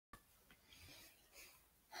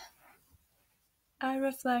I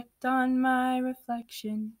reflect on my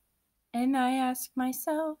reflection, and I ask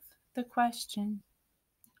myself the question,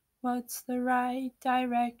 what's the right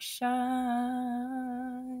direction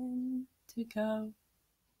to go?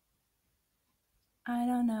 I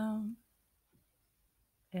don't know.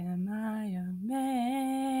 Am I a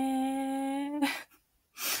man?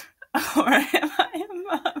 Or am I a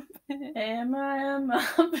Muppet? Am I a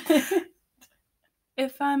Muppet?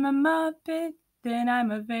 If I'm a Muppet, then I'm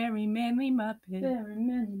a very manly Muppet. Very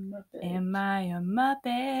many Muppets. Am I a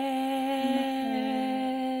Muppet?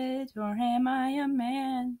 Or am I a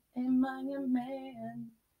man? Am I a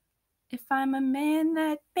man? If I'm a man,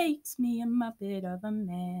 that makes me a Muppet of a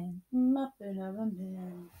man. Muppet of a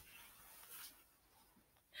man.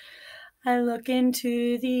 I look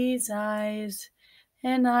into these eyes,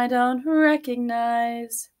 and I don't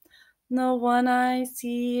recognize the one I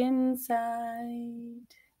see inside.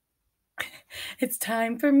 It's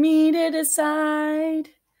time for me to decide.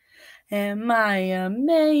 Am I a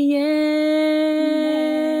man?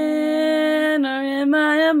 Or am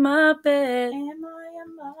I a Muppet? Am I a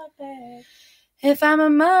Muppet? If I'm a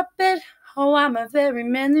Muppet, oh, I'm a very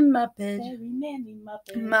manly Muppet. Very many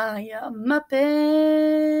Muppets. Am I a Muppet?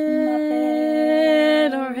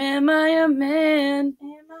 Or am I a man?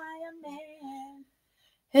 Am I a man?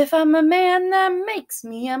 If I'm a man, that makes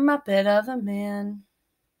me a Muppet of a man.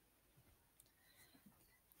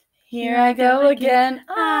 Here I go again.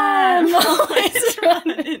 I'm always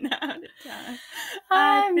running out of time.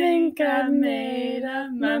 I think I've made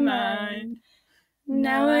up my mind.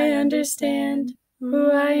 Now I understand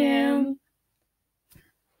who I am.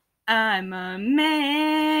 I'm a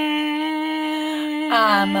man.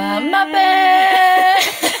 I'm a Muppet.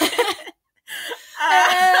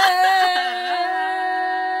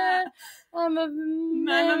 I'm a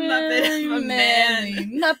Muppet of a man.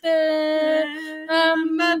 Muppet. I'm a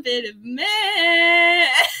Muppet of man.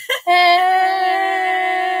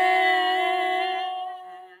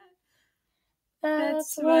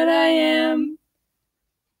 That's what I am.